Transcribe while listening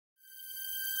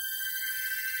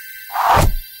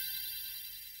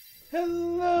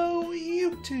Hello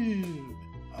YouTube!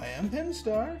 I am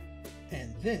Pinstar,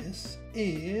 and this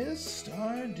is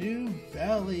Stardew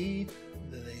Valley,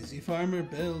 the Lazy Farmer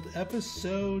Build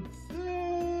episode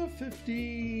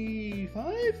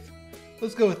 55?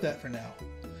 Let's go with that for now.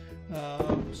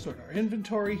 Sort our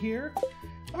inventory here.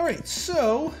 Alright,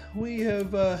 so we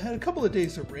have had a couple of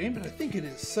days of rain, but I think it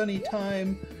is sunny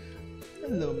time.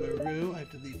 Hello Maru, I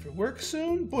have to leave for work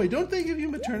soon. Boy, don't they give you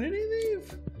maternity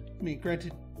leave? I mean,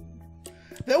 granted,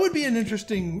 that would be an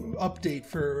interesting update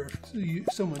for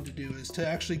someone to do, is to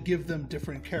actually give them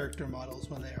different character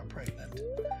models when they are pregnant.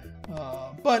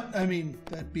 But, I mean,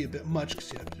 that'd be a bit much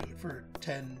because you have to do it for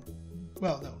 10,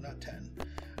 well, no, not 10.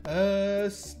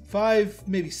 5,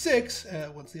 maybe 6,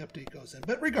 once the update goes in.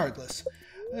 But regardless,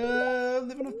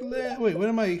 living off the land. Wait, what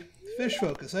am I? Fish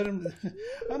focus. I'm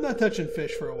not touching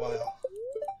fish for a while.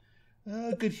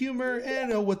 Good humor,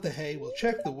 and oh, what the hey, we'll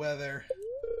check the weather.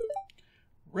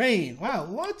 Rain. Wow,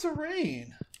 lots of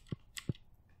rain.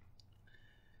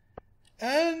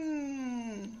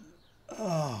 And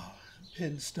oh,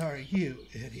 Pinstar, you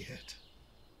idiot.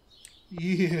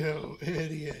 You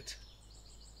idiot.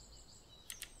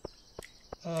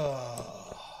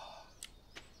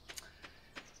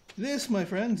 This, my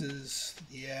friends, is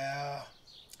yeah,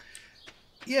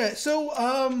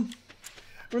 so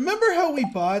remember how we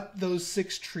bought those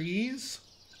 6 trees?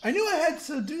 I knew I had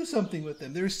to do something with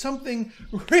them. There's something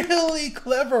really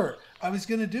clever I was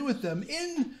going to do with them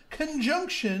in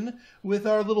conjunction with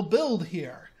our little build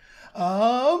here.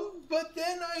 But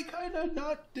then I kind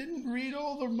of didn't read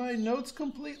all of my notes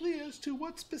completely as to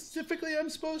what specifically I'm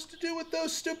supposed to do with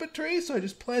those stupid trees. So I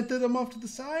just planted them off to the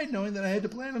side, knowing that I had to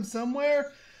plant them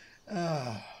somewhere.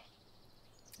 No.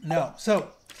 So,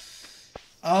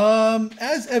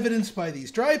 as evidenced by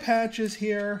these dry patches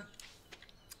here,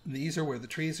 these are where the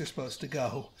trees are supposed to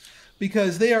go,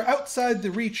 because they are outside the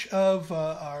reach of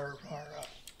our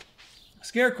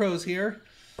scarecrows here.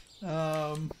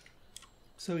 So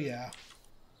yeah,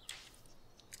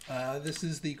 this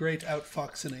is the great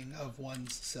outfoxening of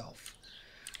one's self.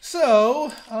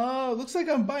 So, looks like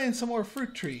I'm buying some more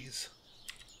fruit trees.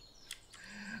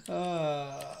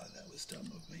 That was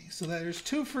dumb of me. So there's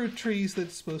 2 fruit trees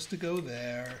that's supposed to go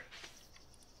there.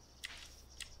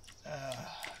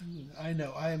 I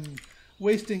know I'm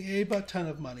wasting a ton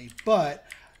of money, but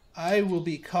I will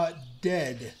be caught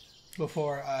dead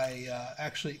before I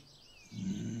actually...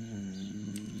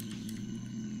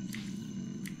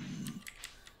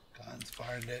 God's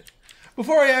farted it.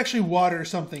 Before I actually water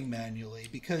something manually,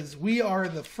 because we are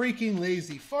the freaking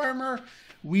lazy farmer.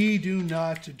 We do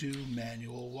not do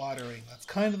manual watering. That's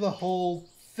kind of the whole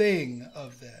thing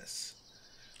of this.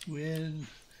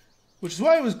 Which is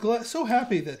why I was so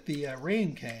happy that the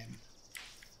rain came.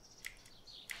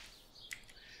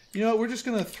 You know what, we're just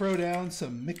going to throw down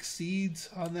some mixed seeds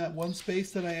on that one space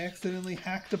that I accidentally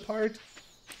hacked apart.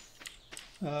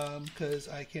 Because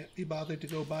I can't be bothered to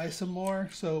go buy some more.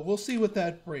 So we'll see what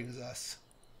that brings us.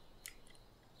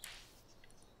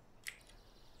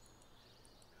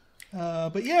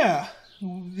 But yeah,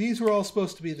 these were all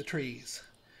supposed to be the trees.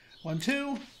 1,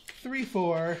 2, 3,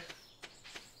 4...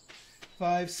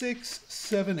 5, 6,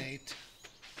 7, 8,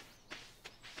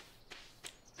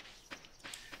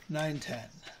 9, 10.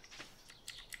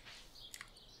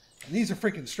 And these are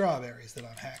freaking strawberries that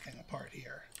I'm hacking apart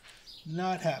here.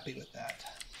 Not happy with that.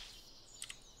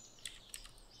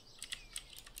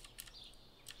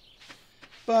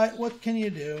 But what can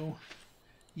you do?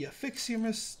 You fix your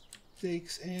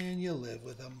mistakes and you live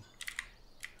with them.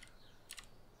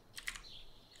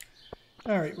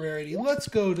 Alright, Rarity, let's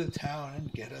go to town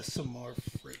and get us some more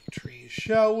fruit trees,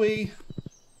 shall we?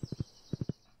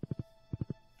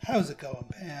 How's it going,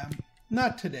 Pam?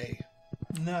 Not today.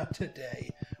 Not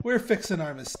today. We're fixing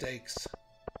our mistakes.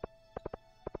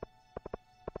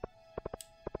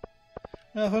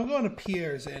 Now, if I'm going to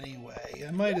Pierre's anyway,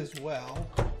 I might as well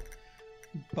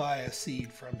buy a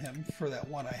seed from him for that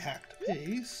one I hacked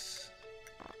piece.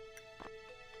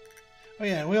 Oh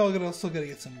yeah, and we also got to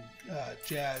get some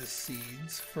jazz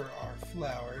seeds for our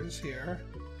flowers here.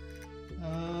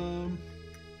 Let's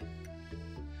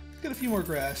get a few more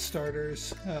grass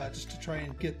starters just to try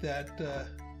and get that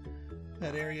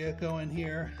that area going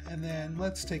here. And then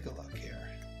let's take a look here.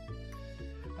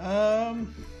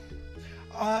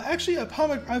 Actually,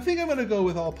 I think I'm going to go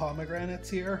with all pomegranates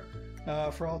here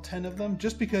for all 10 of them,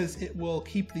 just because it will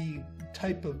keep the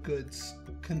type of goods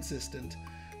consistent.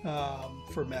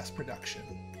 For mass production,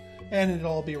 and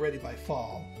it'll all be ready by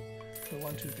fall. So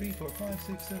 1, 2, 3, 4, 5,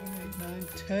 6, 7, 8, 9,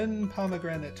 10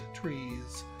 pomegranate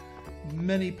trees.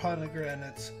 Many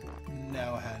pomegranates,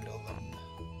 now handle them.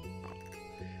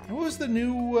 And what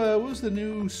was the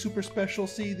new super special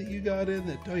seed that you got in?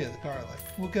 Oh yeah, the garlic.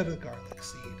 We'll get a garlic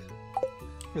seed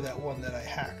for that one that I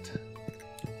hacked.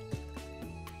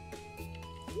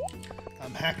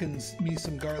 I'm hacking me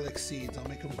some garlic seeds. I'll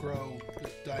make them grow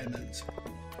with diamonds.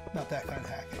 Not that kind of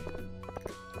hacking.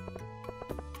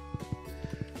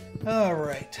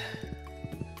 Alright.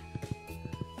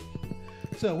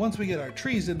 So once we get our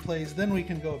trees in place, then we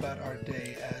can go about our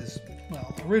day as,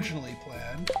 well, originally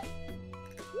planned.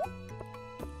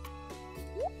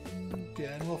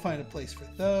 And we'll find a place for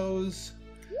those.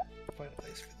 Find a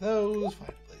place for those. Find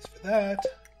a place for that.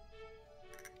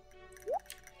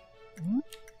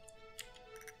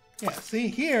 Yeah, see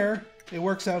here it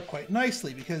works out quite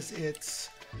nicely because it's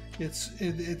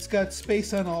got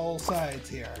space on all sides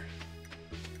here.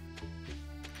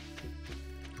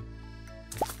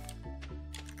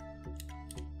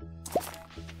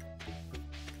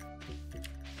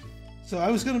 So I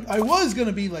was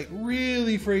gonna be like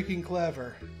really freaking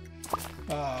clever,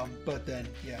 but then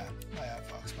yeah, I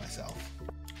outfoxed myself.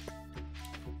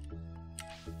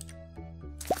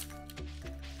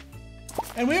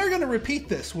 And we are going to repeat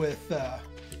this with the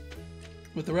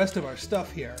rest of our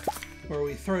stuff here, where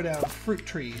we throw down fruit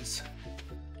trees.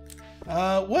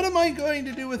 What am I going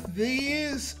to do with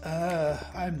these?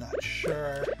 I'm not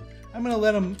sure. I'm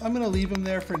gonna leave them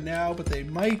there for now, but they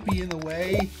might be in the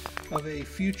way of a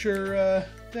future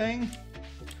thing.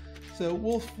 So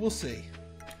we'll see.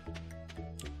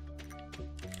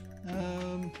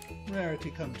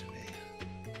 Rarity, come to me.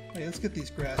 Okay, let's get these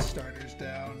grass starters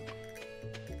down.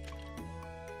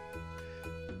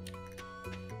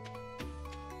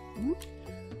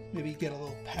 Maybe get a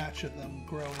little patch of them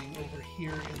growing over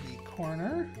here in the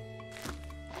corner.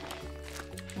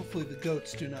 Hopefully the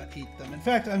goats do not eat them. In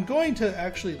fact, I'm going to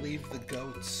actually leave the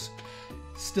goats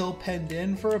still penned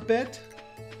in for a bit.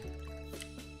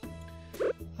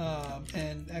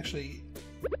 And actually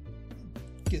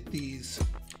get these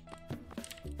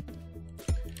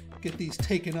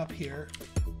taken up here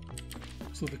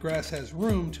so the grass has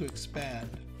room to expand.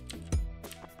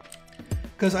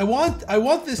 Because I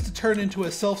want this to turn into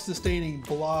a self-sustaining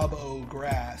blob o'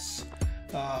 grass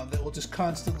that will just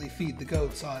constantly feed the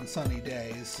goats on sunny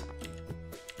days.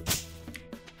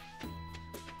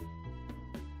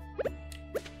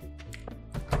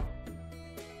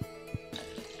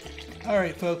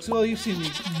 Alright folks, well you've seen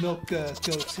these milk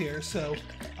goats here, so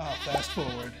I'll fast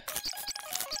forward.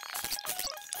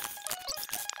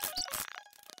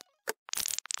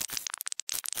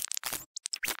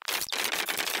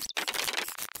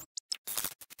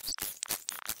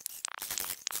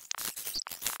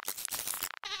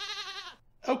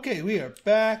 Okay, we are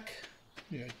back.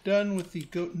 We are done with the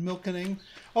goat milking.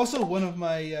 Also, one of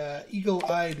my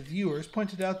eagle-eyed viewers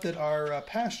pointed out that our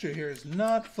pasture here is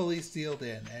not fully sealed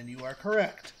in, and you are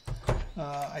correct.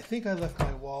 I think I left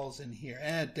my walls in here.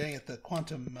 Dang it, the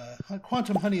quantum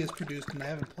honey is produced, and I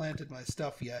haven't planted my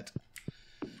stuff yet.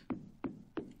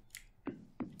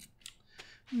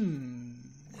 You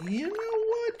know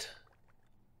what?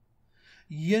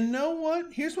 You know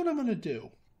what? Here's what I'm going to do.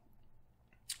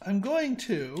 I'm going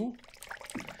to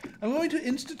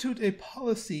institute a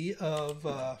policy of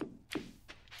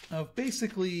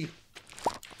basically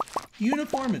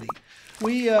uniformity.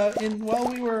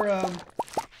 While we were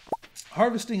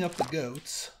harvesting up the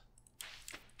goats,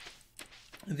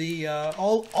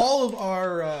 all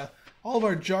of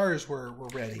our jars were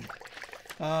ready.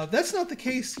 That's not the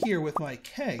case here with my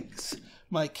kegs.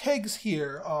 My kegs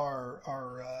here are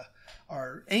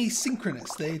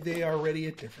asynchronous. They are ready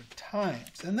at different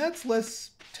times, and that's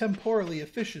less temporally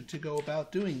efficient to go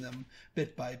about doing them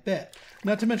bit by bit.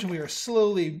 Not to mention we are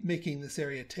slowly making this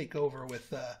area take over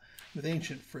with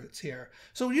ancient fruits here.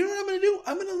 So you know what I'm going to do?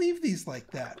 I'm going to leave these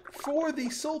like that for the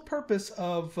sole purpose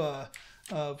of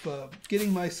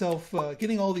getting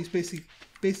all these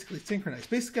basically synchronized.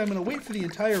 Basically, I'm going to wait for the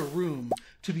entire room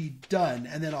to be done,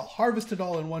 and then I'll harvest it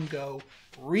all in one go,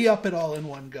 re-up it all in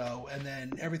one go, and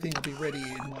then everything will be ready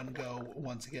in one go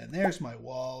once again. There's my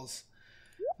walls.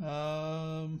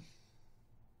 Yeah,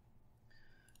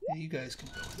 you guys can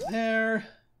go in there.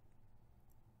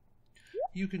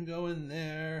 You can go in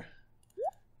there.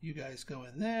 You guys go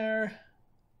in there.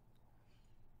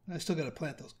 I still got to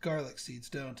plant those garlic seeds,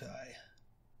 don't I?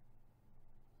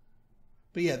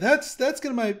 But yeah, that's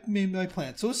gonna be my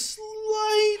plan. So a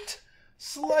slight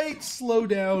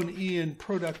slowdown in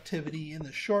productivity in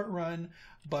the short run,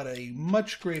 but a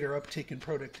much greater uptick in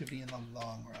productivity in the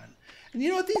long run. And you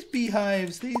know what? These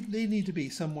beehives, they need to be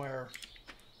somewhere.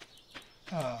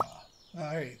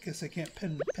 I guess I can't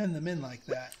pen them in like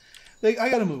that. I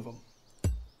gotta move them.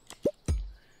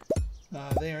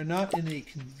 They are not in a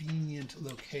convenient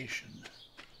location.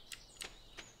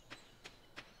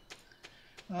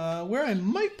 Where I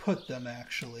might put them,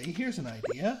 actually, here's an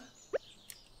idea.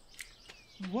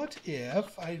 What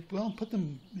if I, well, put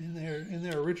them in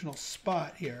their original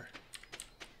spot here?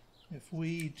 If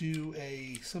we do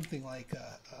something like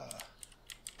that,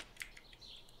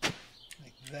 and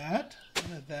a that,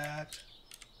 and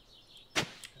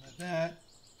a that,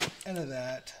 and a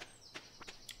that.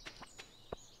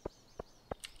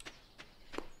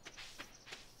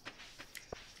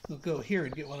 We'll go here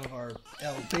and get one of our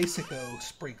El Basico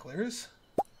sprinklers.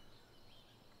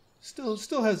 Still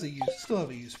has a use. Still have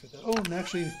a use for that. Oh, and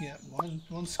actually, yeah,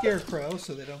 one scarecrow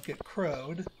so they don't get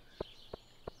crowed.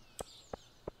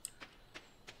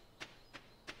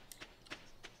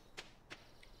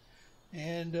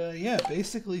 And yeah,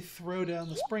 basically throw down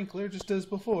the sprinkler just as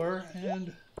before,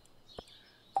 and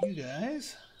you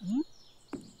guys, we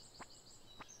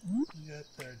got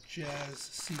our jazz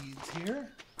seeds here.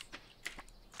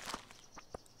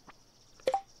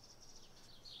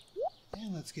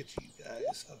 And let's get you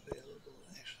guys available,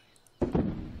 actually.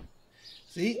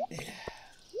 See?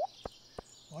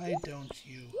 Why don't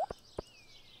you?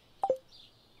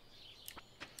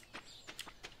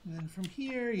 And then from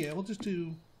here, yeah, we'll just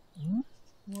do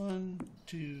 1,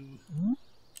 2,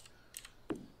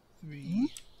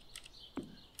 3,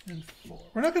 and 4.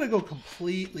 We're not going to go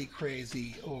completely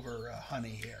crazy over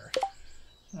honey here.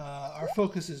 Our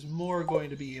focus is more going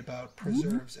to be about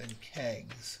preserves and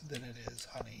kegs than it is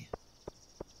honey.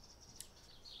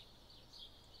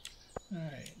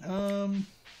 Alright,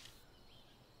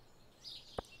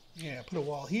 yeah, put a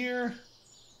wall here,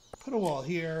 put a wall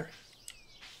here,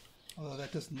 although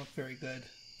that doesn't look very good,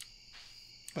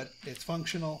 but it's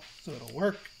functional, so it'll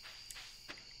work.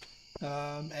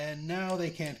 And now they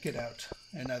can't get out,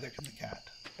 and neither can the cat,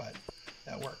 but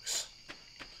that works.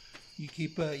 You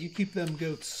keep them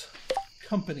goats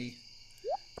company.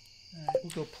 Alright,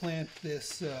 we'll go plant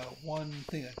this one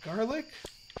thing of garlic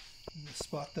in the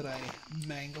spot that I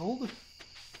mangled.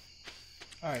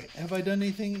 Alright, have I done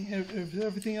anything? Is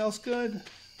everything else good?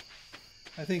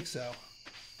 I think so.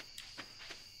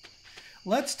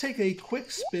 Let's take a quick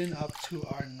spin up to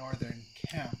our northern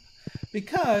camp,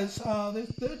 because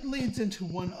that leads into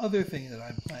one other thing that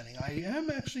I'm planning. I am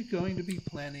actually going to be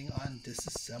planning on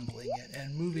disassembling it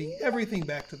and moving everything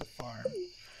back to the farm.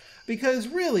 Because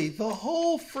really, the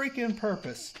whole freaking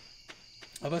purpose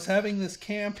of us having this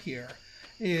camp here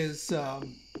is so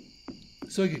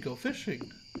I could go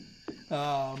fishing.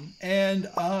 And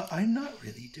I'm not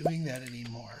really doing that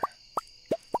anymore.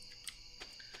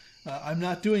 I'm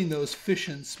not doing those fish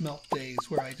and smelt days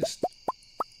where I just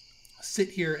sit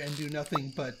here and do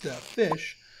nothing but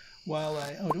fish while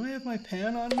I... Oh, do I have my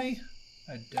pan on me?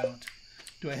 I don't.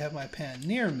 Do I have my pan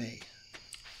near me?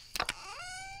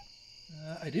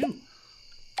 I do.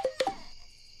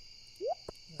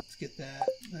 Let's get that.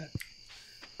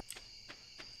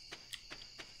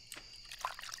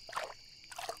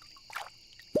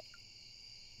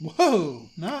 Whoa,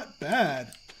 not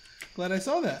bad. Glad I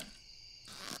saw that.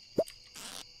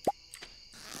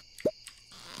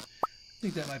 I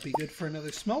think that might be good for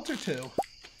another smelt or two.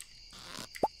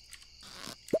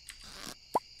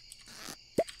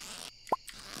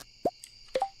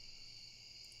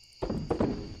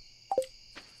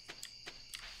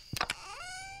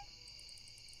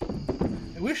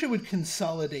 I wish it would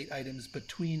consolidate items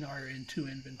between our two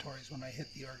inventories when I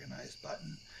hit the organize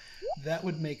button. That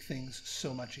would make things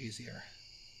so much easier.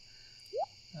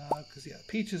 Because, yeah,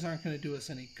 peaches aren't going to do us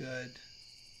any good.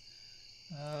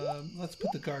 Let's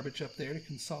put the garbage up there to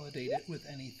consolidate it with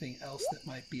anything else that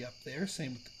might be up there.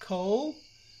 Same with the coal.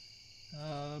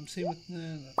 Same with...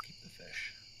 Let's keep the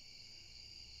fish.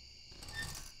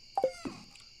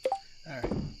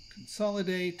 Alright,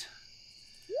 consolidate.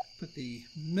 Put the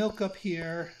milk up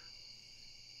here.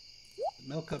 The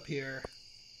milk up here.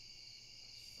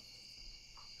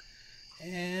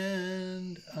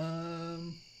 And,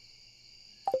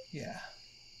 yeah.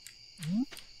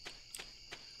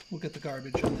 We'll get the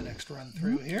garbage on the next run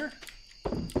through here.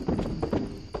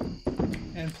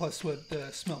 And plus what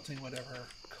smelting whatever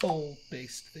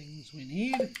coal-based things we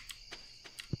need.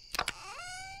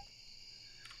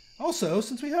 Also,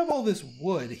 since we have all this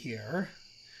wood here,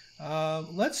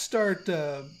 let's start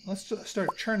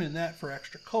churning that for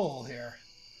extra coal here.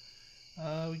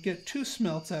 We get 2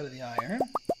 smelts out of the iron.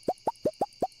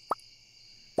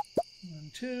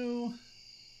 1, 2.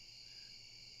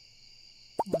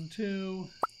 1, 2.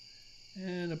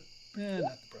 And not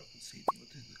the broken CD, we'll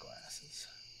do the glasses.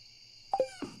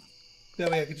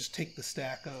 That way I could just take the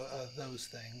stack of those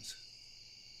things.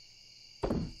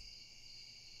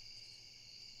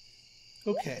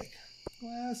 Okay.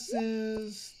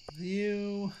 Glasses,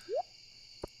 you.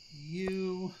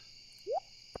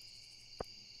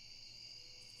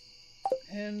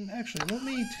 And actually, let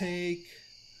me take...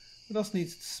 What else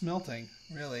needs smelting,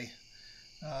 really?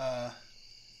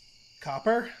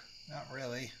 Copper? Not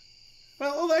really.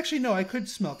 Well, actually, no, I could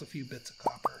smelt a few bits of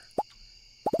copper.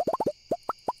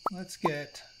 Let's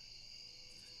get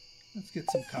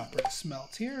some copper to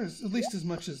smelt here, at least as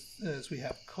much as we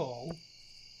have coal.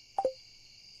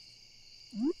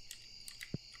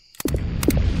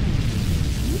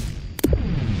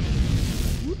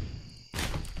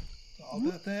 It's all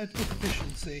about that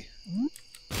efficiency.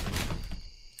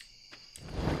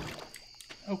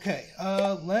 Okay,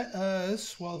 let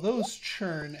us, while those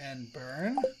churn and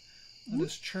burn, let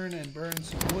us churn and burn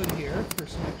some wood here for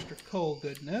some extra coal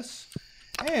goodness.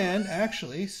 And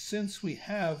actually, since we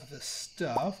have the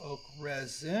stuff, oak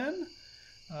resin,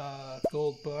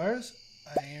 gold bars,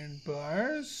 iron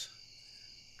bars,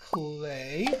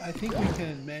 clay, I think we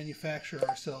can manufacture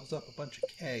ourselves up a bunch of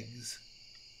kegs.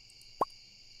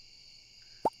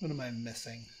 What am I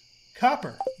missing?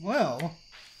 Copper. Well,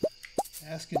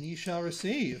 ask and ye shall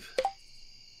receive.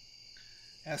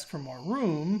 Ask for more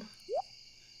room,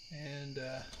 and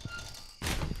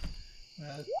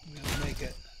we'll make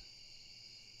it.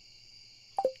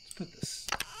 Let's put this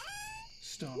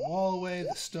stone wall away,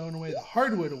 the stone away, the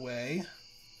hardwood away.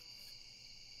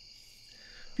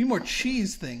 A few more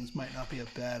cheese things might not be a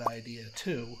bad idea,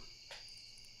 too.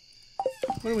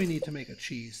 What do we need to make a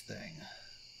cheese thing?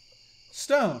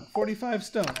 Stone. 45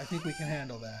 stone. I think we can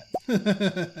handle that.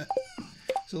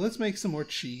 So let's make some more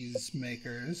cheese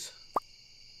makers.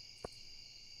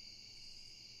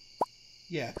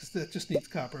 Yeah, because that just needs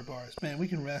copper bars. Man, we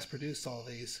can mass produce all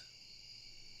these.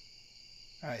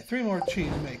 Alright, 3 more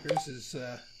cheese makers is,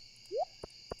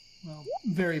 well,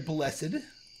 very blessed.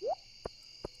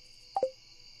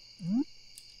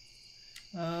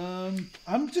 I'm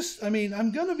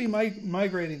going to be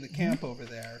migrating the camp over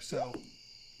there, so...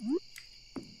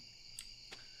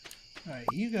 Alright,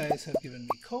 you guys have given me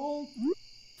coal.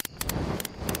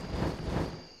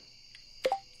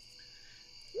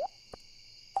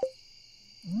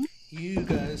 You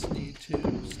guys need to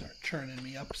start churning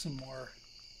me up some more.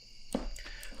 I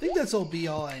think that'll be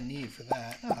all I need for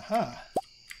that. Aha!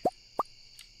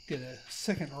 Get a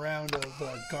second round of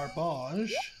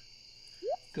garbage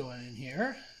going in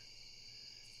here.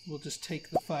 We'll just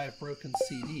take the 5 broken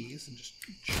CDs and just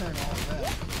churn all of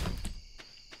them.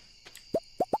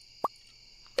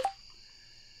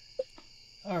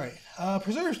 Alright,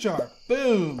 preserves jar.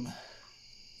 Boom!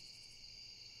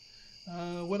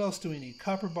 What else do we need?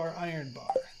 Copper bar, iron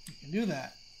bar. We can do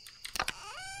that.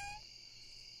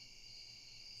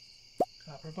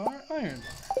 Copper bar, iron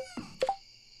bar.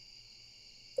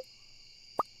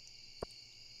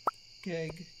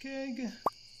 Keg, keg,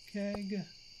 keg.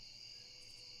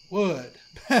 Wood.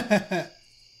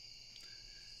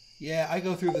 Yeah, I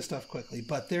go through this stuff quickly,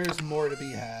 but there's more to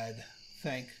be had.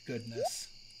 Thank goodness.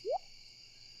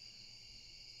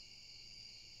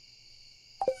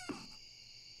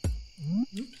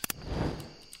 Oops.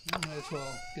 Might as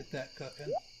well get that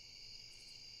cooking.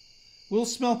 We'll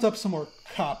smelt up some more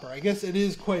copper. I guess it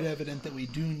is quite evident that we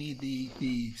do need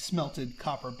the smelted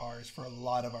copper bars for a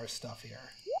lot of our stuff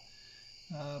here.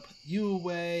 Put you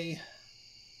away.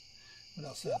 What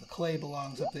else? The clay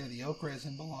belongs up there. The oak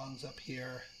resin belongs up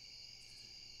here.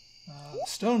 The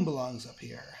stone belongs up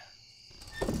here.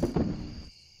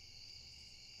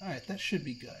 Alright, that should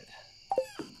be good.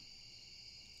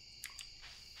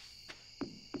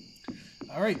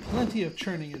 Alright, plenty of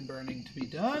churning and burning to be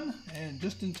done, and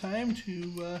just in time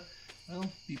to, well,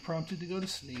 be prompted to go to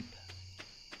sleep.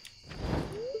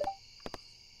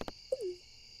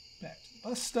 Back to the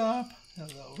bus stop.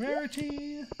 Hello,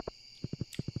 Rarity.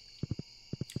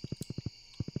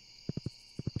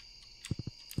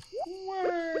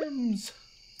 Worms!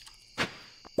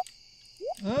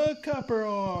 A copper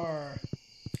ore!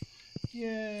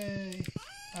 Yay!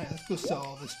 Alright, let's go sell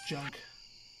all this junk.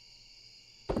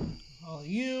 All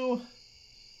you,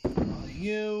 all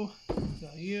you,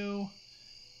 all you.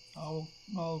 I'll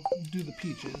do the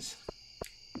peaches.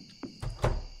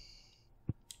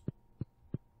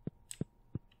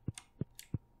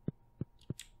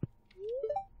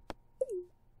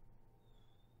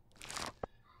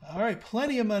 All right,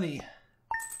 plenty of money.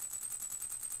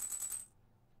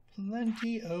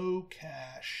 Plenty of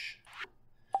cash.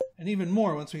 And even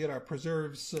more once we get our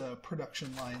preserves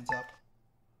production lines up.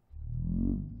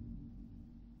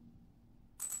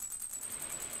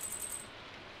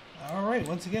 Alright,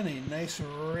 once again, a nice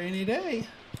rainy day.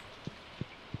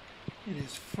 It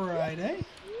is Friday.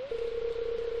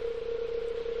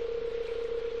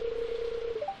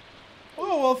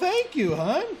 Oh, well, thank you,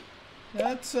 hon.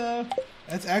 That's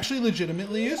actually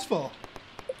legitimately useful.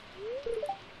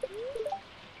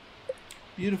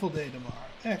 Beautiful day tomorrow.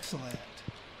 Excellent.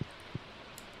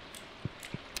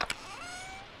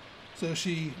 So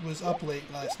she was up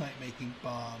late last night making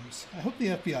bombs. I hope the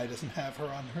FBI doesn't have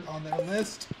her on their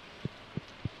list.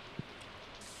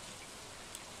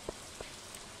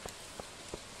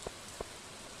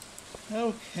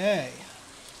 Okay.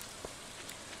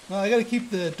 Well, I got to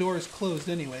keep the doors closed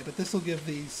anyway, but this will give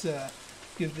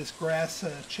give this grass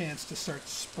a chance to start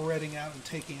spreading out and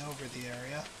taking over the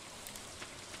area.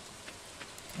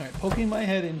 All right, poking my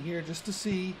head in here just to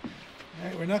see. All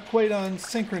right, we're not quite on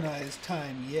synchronized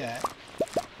time yet.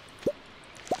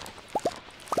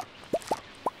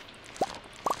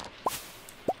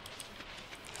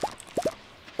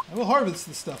 I will harvest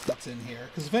the stuff that's in here,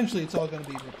 because eventually it's all going to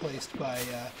be replaced by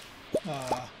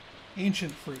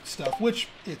ancient fruit stuff, which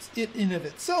it in of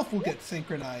itself will get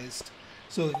synchronized,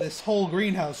 so that this whole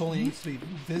greenhouse only needs to be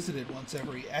visited once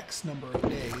every X number of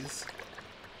days.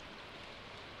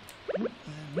 And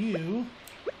you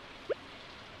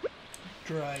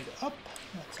dried up.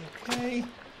 That's okay.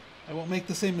 I won't make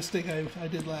the same mistake I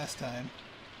did last time.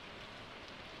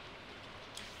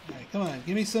 All right, come on,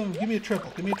 give me a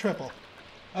triple. Give me a triple.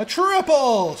 A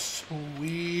triple!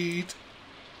 Sweet.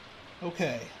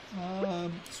 Okay.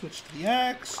 Switch to the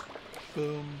axe.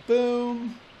 Boom,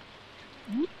 boom.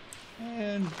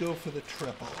 And go for the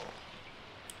triple.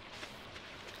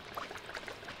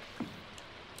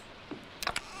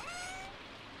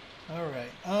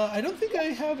 Alright. I don't think I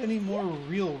have any more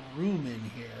real room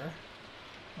in here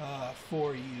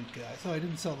for you guys. Oh, I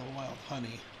didn't sell the wild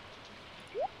honey.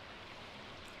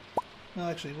 Well,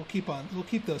 actually, we'll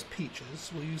keep those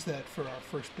peaches. We'll use that for our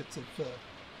first bits of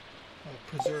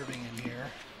preserving in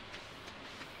here.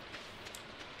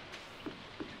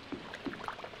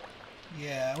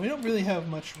 Yeah, we don't really have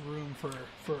much room for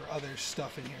other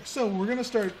stuff in here. So we're going to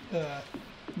start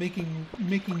making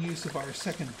use of our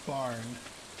second barn.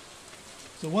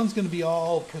 So one's going to be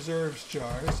all preserves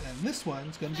jars, and this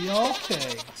one's going to be all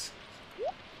kegs.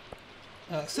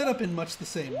 Set up in much the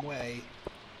same way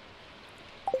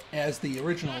as the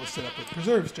original was set up with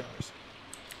preserves jars.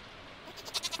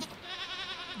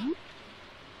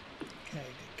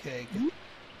 Keg,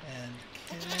 and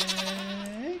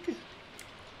keg.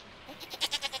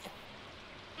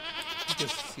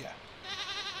 Just, yeah.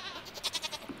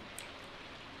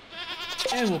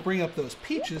 And we'll bring up those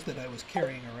peaches that I was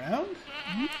carrying around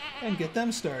and get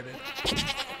them started.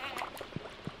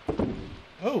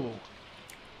 Oh.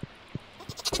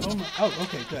 Oh,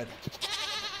 okay, good.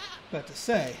 About to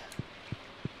say.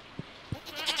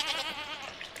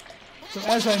 So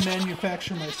as I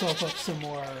manufacture myself up some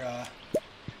more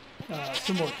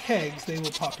kegs, they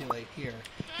will populate here.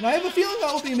 And I have a feeling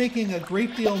I'll be making a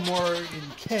great deal more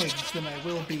in kegs than I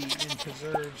will be in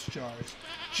preserves jars,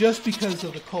 just because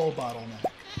of the coal bottleneck.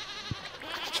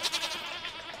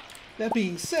 That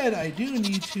being said, I do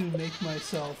need to make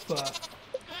myself a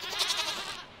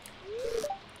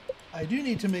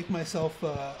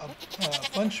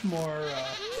bunch more.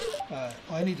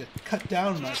 I need to cut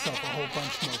down myself a whole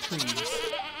bunch more trees.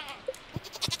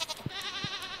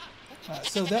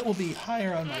 So that will be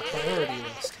higher on my priority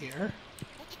list here.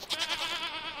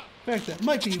 In fact, that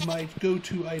might be my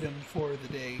go-to item for the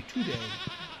day today,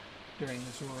 during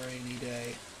this rainy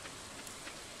day.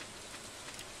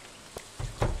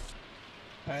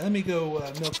 Alright, let me go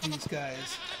milk these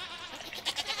guys.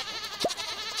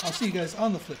 I'll see you guys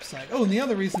on the flip side. Oh, and the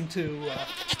other reason to...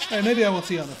 alright, maybe I won't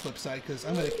see you on the flip side, because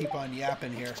I'm going to keep on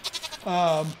yapping here.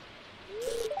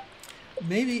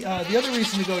 Maybe the other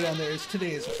reason to go down there is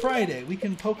today is Friday. We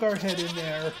can poke our head in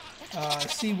there,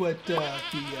 see what the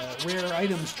rare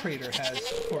items trader has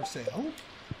for sale,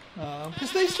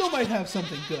 because they still might have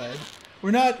something good.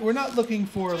 We're not looking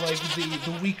for like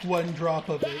the week 1 drop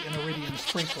of an iridium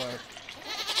sprinkler,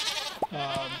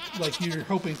 like you're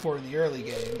hoping for in the early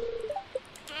game,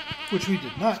 which we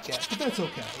did not get, but that's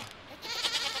okay.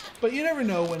 But you never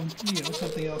know when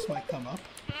something else might come up.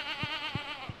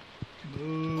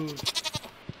 Move.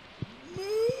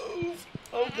 Move!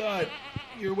 Oh god,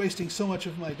 you're wasting so much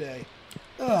of my day.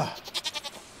 Ugh.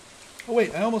 Oh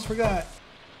wait, I almost forgot.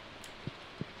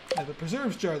 I have a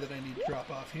preserves jar that I need to drop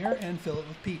off here and fill it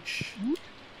with peach.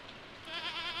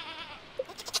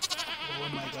 Oh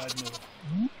my god, move.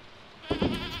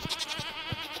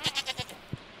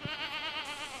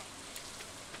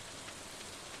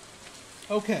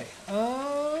 Okay,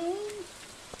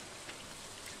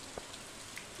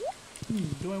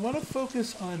 do I want to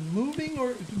focus on moving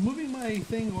my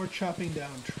thing or chopping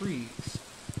down trees?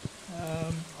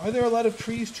 Are there a lot of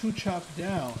trees to chop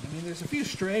down? I mean, there's a few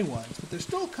stray ones, but they're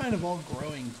still kind of all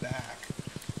growing back.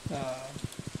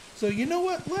 So you know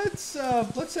what? Let's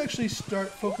actually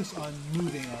focus on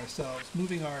moving ourselves,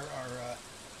 moving our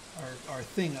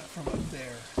thing up from up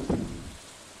there.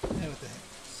 And what the heck?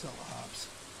 Sell hops.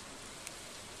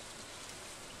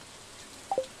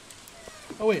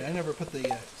 Oh wait, I never put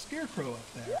the scarecrow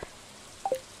up there.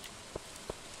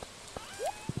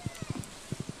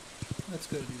 Let's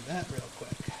go do that real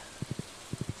quick.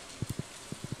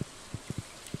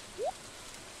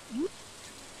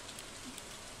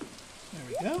 There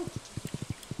we go.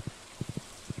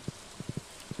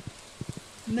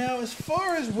 Now, as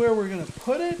far as where we're going to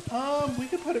put it, we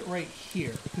could put it right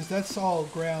here, because that's all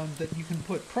ground that you can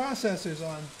put processors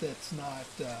on that's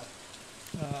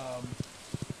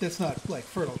not like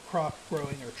fertile crop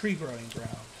growing or tree growing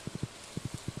ground.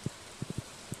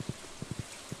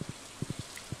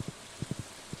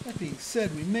 That being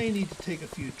said, we may need to take a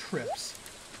few trips.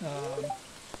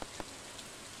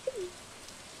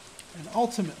 And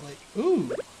ultimately,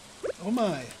 ooh, oh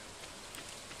my,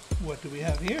 what do we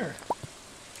have here?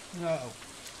 No.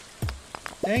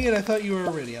 Dang it, I thought you were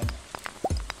iridium.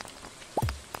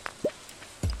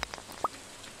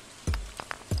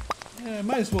 Yeah, I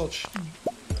might as well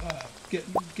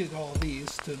get all of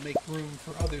these to make room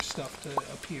for other stuff to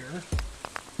appear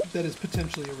that is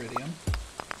potentially iridium.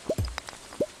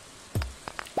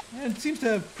 And it seems to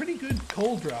have pretty good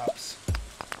coal drops.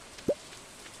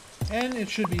 And it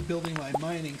should be building my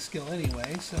mining skill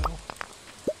anyway, so...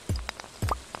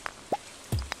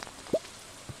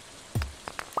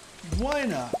 why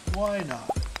not? Why not?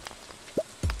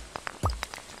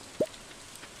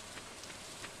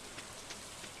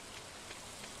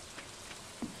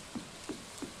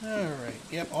 Alright,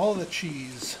 yep, all the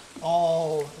cheese.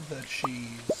 All the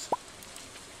cheese.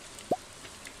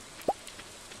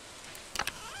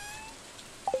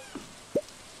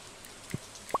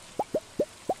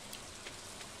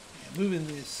 Yeah, moving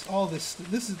this,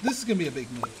 this is gonna be a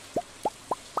big move.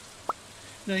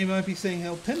 Now you might be saying,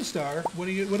 "Oh, Pinstar,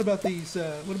 what about these?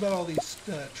 What about all these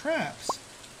traps?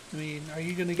 I mean, are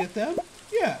you going to get them?"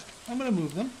 Yeah, I'm going to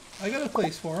move them. I got a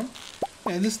place for them,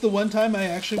 and this is the one time I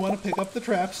actually want to pick up the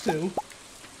traps too.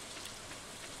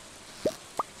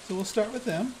 So we'll start with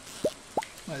them.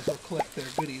 Might as well collect their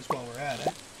goodies while we're at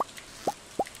it.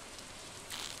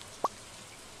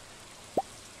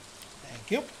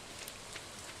 Thank you.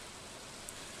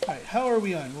 All right, how are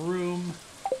we on room?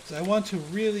 So I want to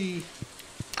really.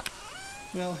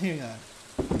 Well, hang on.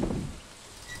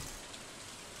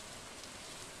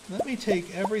 Let me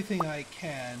take everything I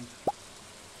can.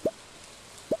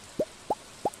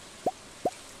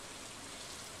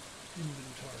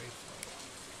 Inventory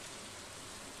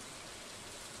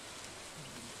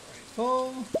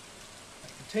full. I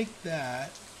can take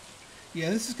that. Yeah,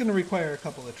 this is going to require a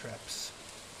couple of trips.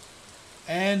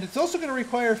 And it's also going to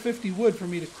require 50 wood for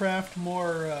me to craft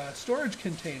more storage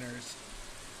containers.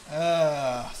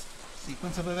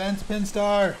 Sequence of events,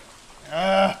 Pinstar.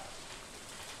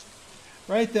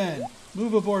 Right then,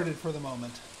 move aborted for the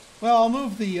moment. Well, I'll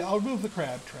move the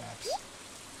crab traps.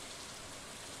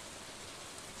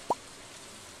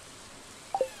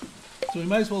 So we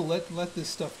might as well let this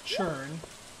stuff churn.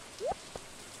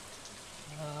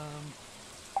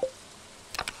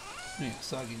 Yeah,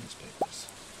 soggy newspapers.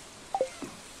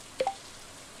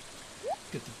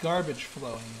 Get the garbage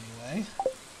flowing anyway.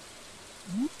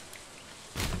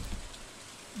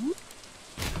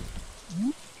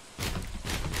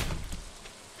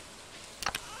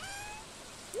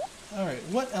 All right,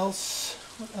 what else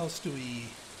can we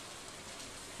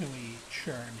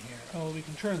churn here? Oh, we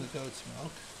can churn the goat's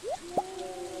milk.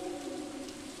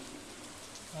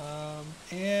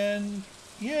 And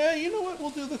yeah, you know what? We'll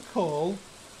do the coal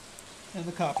and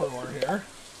the copper ore here.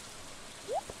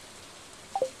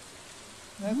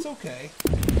 That's okay.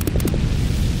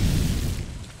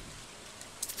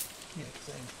 Yeah,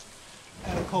 because I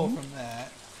had a coal from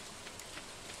that.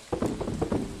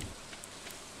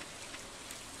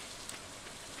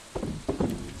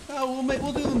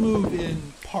 We'll do the move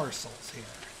in parcels here.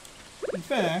 In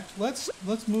fact, let's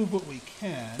move what we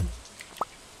can,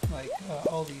 like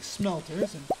all these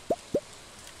smelters and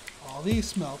all these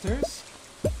smelters.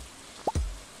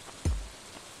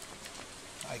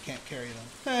 I can't carry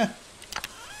them.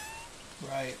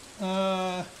 Right.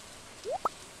 All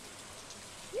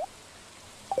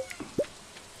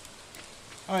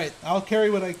right, I'll carry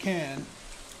what I can.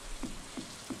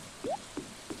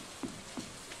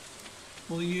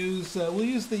 We'll use the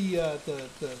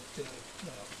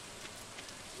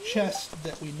chest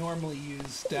that we normally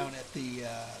use down at the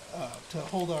to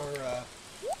hold our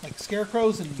like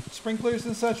scarecrows and sprinklers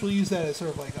and such, we'll use that as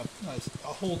sort of like a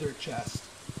holder chest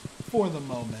for the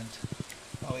moment,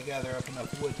 while we gather up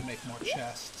enough wood to make more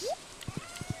chests.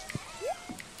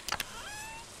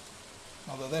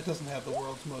 Although that doesn't have the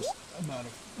world's most amount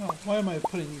of... Oh, why am I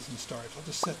putting these in storage? I'll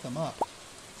just set them up.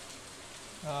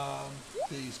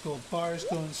 These gold bars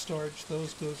go in storage.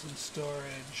 Those goes in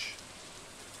storage.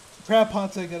 The crab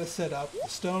pots I gotta set up. The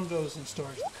stone goes in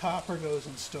storage. The copper goes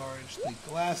in storage. The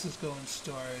glasses go in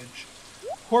storage.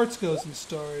 Quartz goes in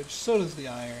storage. So does the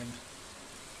iron.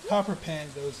 Copper pan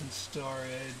goes in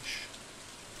storage.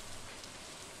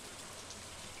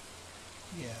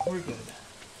 Yeah, we're good.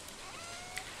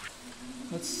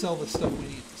 Let's sell the stuff we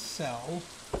need to sell.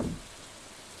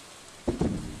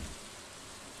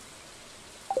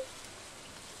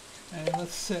 And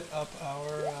let's set up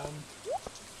our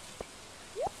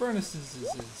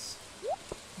furnaces.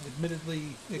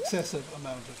 Admittedly excessive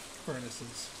amount of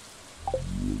furnaces.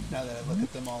 Now that I look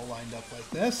at them all lined up like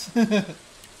this.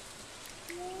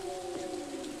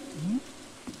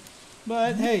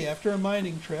 But hey, after a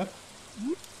mining trip,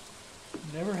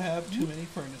 never have too many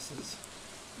furnaces.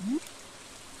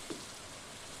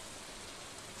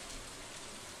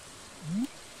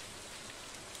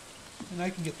 And I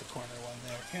can get the corner one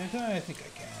there, can't I? I think I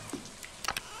can.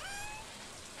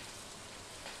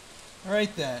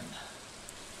 Alright then.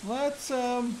 Let's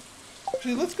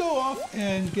go off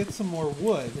and get some more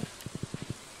wood.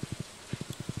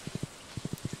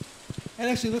 And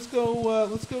actually let's go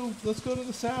to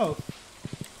the south.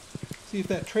 See if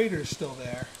that trader's still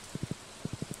there.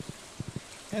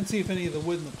 And see if any of the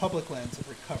wood in the public lands have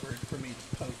recovered for me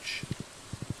to poach.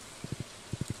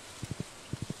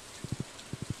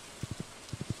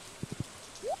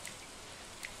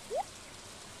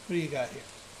 What do you got here?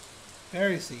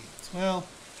 Berry seeds. Well,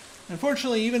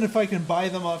 unfortunately, even if I can buy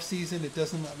them off season, it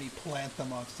doesn't let me plant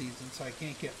them off season, so I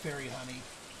can't get fairy honey.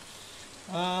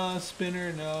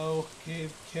 Spinner, no.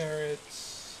 Cave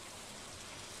carrots.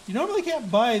 You normally can't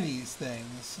buy these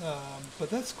things, but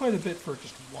that's quite a bit for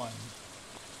just one.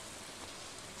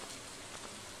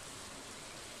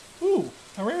 Ooh,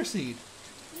 a rare seed.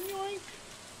 Yoink.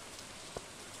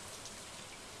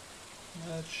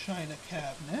 Let's shine a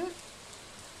cabinet.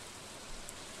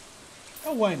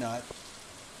 Oh, why not?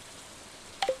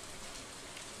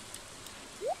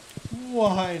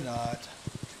 Why not?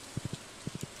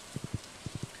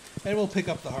 And we'll pick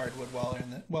up the hardwood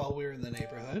while we're in the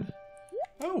neighborhood.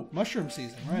 Oh, mushroom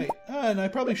season, right. And I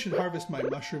probably should harvest my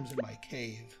mushrooms in my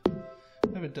cave.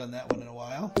 I haven't done that one in a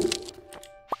while.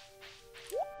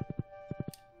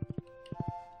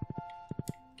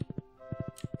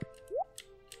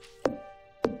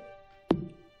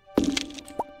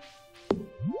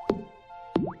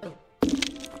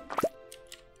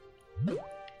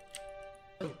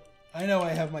 I know I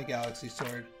have my galaxy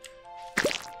sword.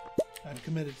 I'm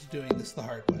committed to doing this the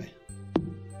hard way.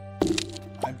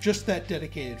 I'm just that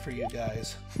dedicated for you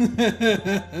guys.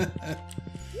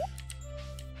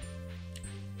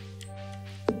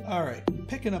 Alright,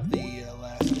 picking up the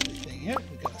last thing. Yep,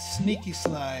 we got a sneaky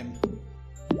slime.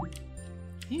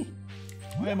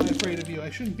 Why am I afraid of you? I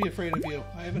shouldn't be afraid of you.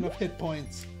 I have enough hit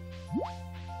points.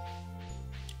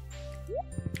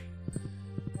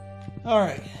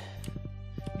 Alright.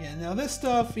 Yeah, now this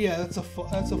stuff, yeah, that's a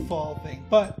fall thing,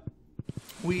 but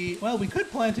we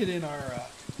could plant it in our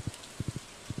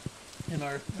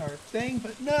thing,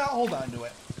 but no, hold on to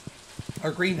it.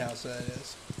 Our greenhouse, that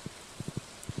is.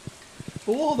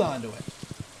 But we'll hold on to it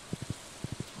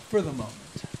for the moment.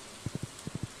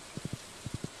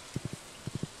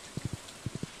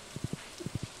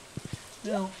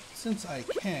 Now, since I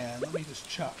can, let me just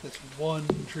chop this one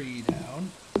tree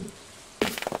down.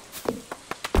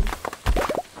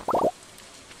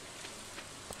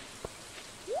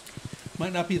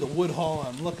 Might not be the wood haul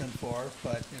I'm looking for,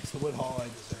 but it's the wood haul I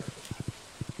deserve.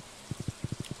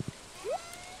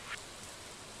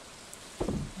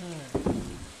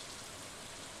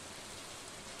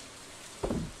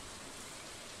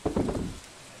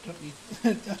 I don't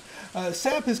need.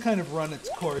 Sap has kind of run its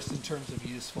course in terms of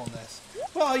usefulness.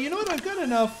 Well, you know what? I've got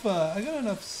enough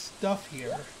stuff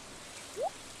here.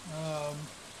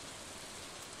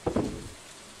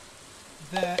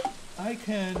 That I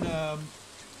can.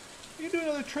 You can do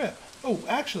another trip. Oh,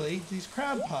 actually, these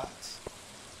crab pots.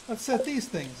 Let's set these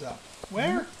things up.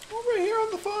 Where? Over here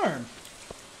on the farm.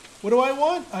 What do I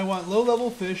want? I want low-level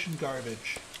fish and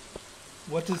garbage.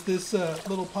 What does this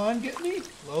little pond get me?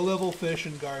 Low-level fish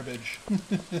and garbage.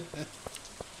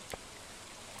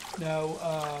 Now,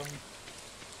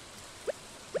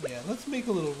 yeah, let's make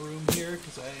a little room here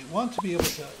because I want to be able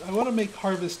to. I want to make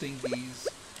harvesting these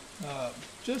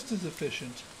just as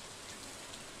efficient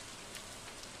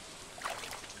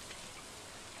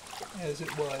as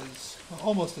it was, well,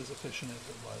 almost as efficient as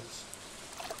it was.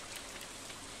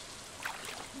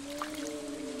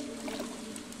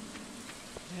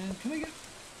 And can I get...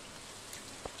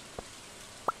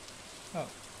 Oh.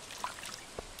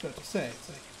 About to say, it's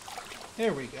like,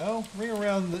 there we go. Ring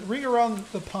around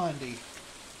the pondy.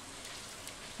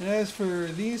 And as for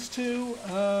these two,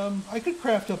 I could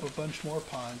craft up a bunch more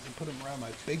ponds and put them around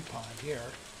my big pond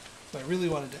here. If I really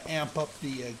wanted to amp up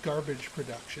the garbage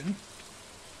production.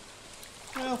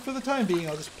 Well, for the time being,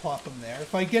 I'll just plop them there.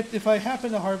 If I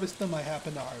happen to harvest them, I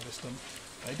happen to harvest them.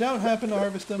 If I don't happen to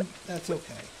harvest them, that's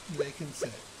okay. They can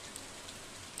sit.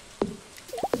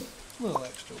 A little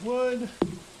extra wood.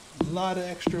 A lot of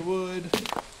extra wood.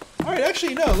 Alright,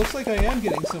 actually, no, looks like I am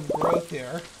getting some growth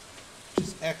here, which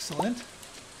is excellent.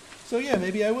 So yeah,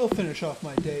 maybe I will finish off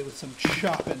my day with some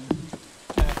chopping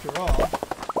after all.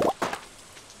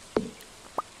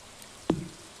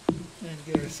 And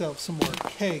get ourselves some more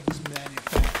kegs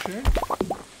manufactured.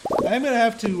 I'm going to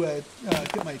have to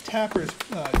get my tappers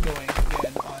going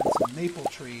again on some maple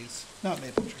trees. Not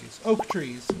maple trees, oak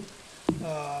trees.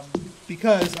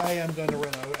 Because I am going to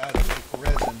run out of oak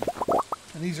resin.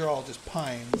 And these are all just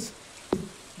pines.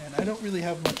 And I don't really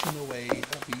have much in the way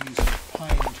of the use of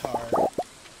pine tar.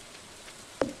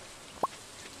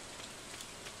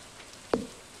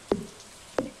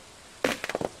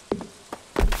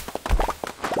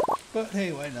 But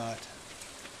hey, why not?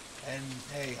 And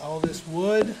hey, all this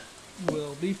wood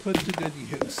will be put to good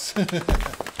use.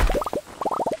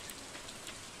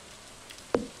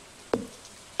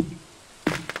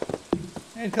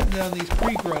 And cutting down these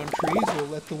pre-grown trees will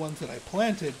let the ones that I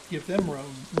planted give them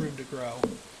room to grow.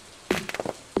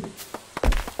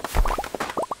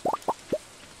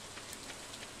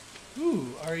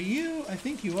 Ooh, are you? I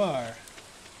think you are.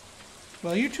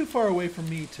 Well, you're too far away from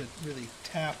me to really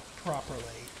tap properly.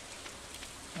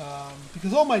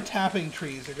 Because all my tapping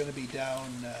trees are going to be down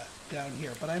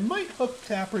here. But I might hook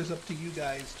tappers up to you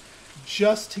guys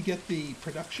just to get the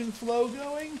production flow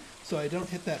going, so I don't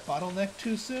hit that bottleneck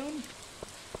too soon.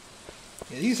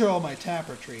 Yeah, these are all my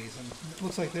tapper trees, and it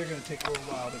looks like they're going to take a little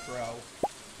while to grow.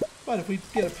 But if we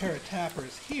get a pair of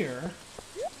tappers here,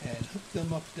 and hook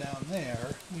them up down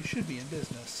there, we should be in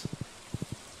business.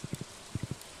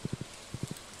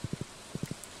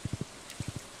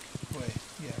 Boy,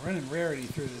 yeah, running rarity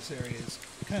through this area is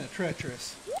kind of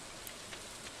treacherous.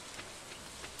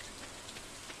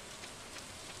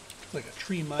 It's like a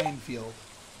tree minefield.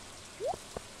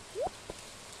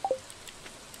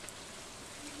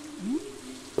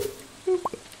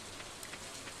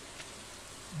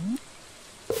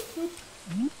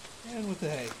 And with the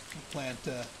hay, we'll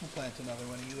plant another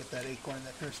one of you with that acorn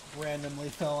that just randomly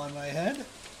fell on my head.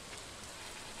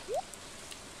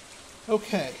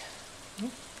 Okay,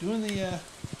 doing the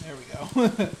there we go.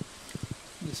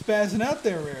 You're spazzing out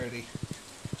there, Rarity.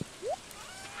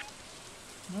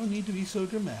 No need to be so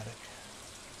dramatic.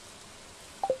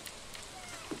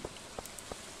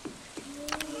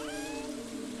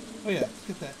 Oh yeah, let's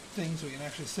get that thing so we can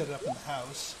actually set it up in the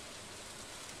house.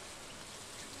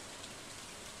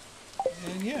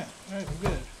 And yeah, alright, we're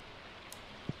good.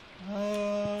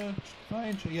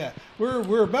 Fine, yeah.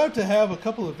 We're about to have a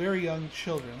couple of very young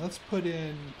children. Let's put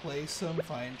in place some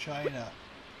fine china.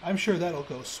 I'm sure that'll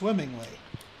go swimmingly.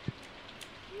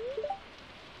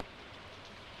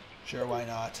 Sure, why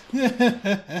not?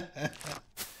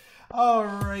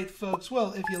 Alright, folks.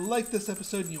 Well, if you like this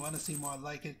episode and you want to see more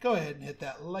like it, go ahead and hit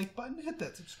that like button, hit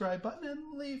that subscribe button,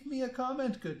 and leave me a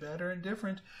comment, good, bad, or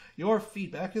indifferent. Your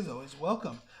feedback is always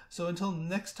welcome. So until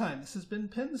next time, this has been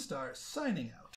Pinstar, signing out.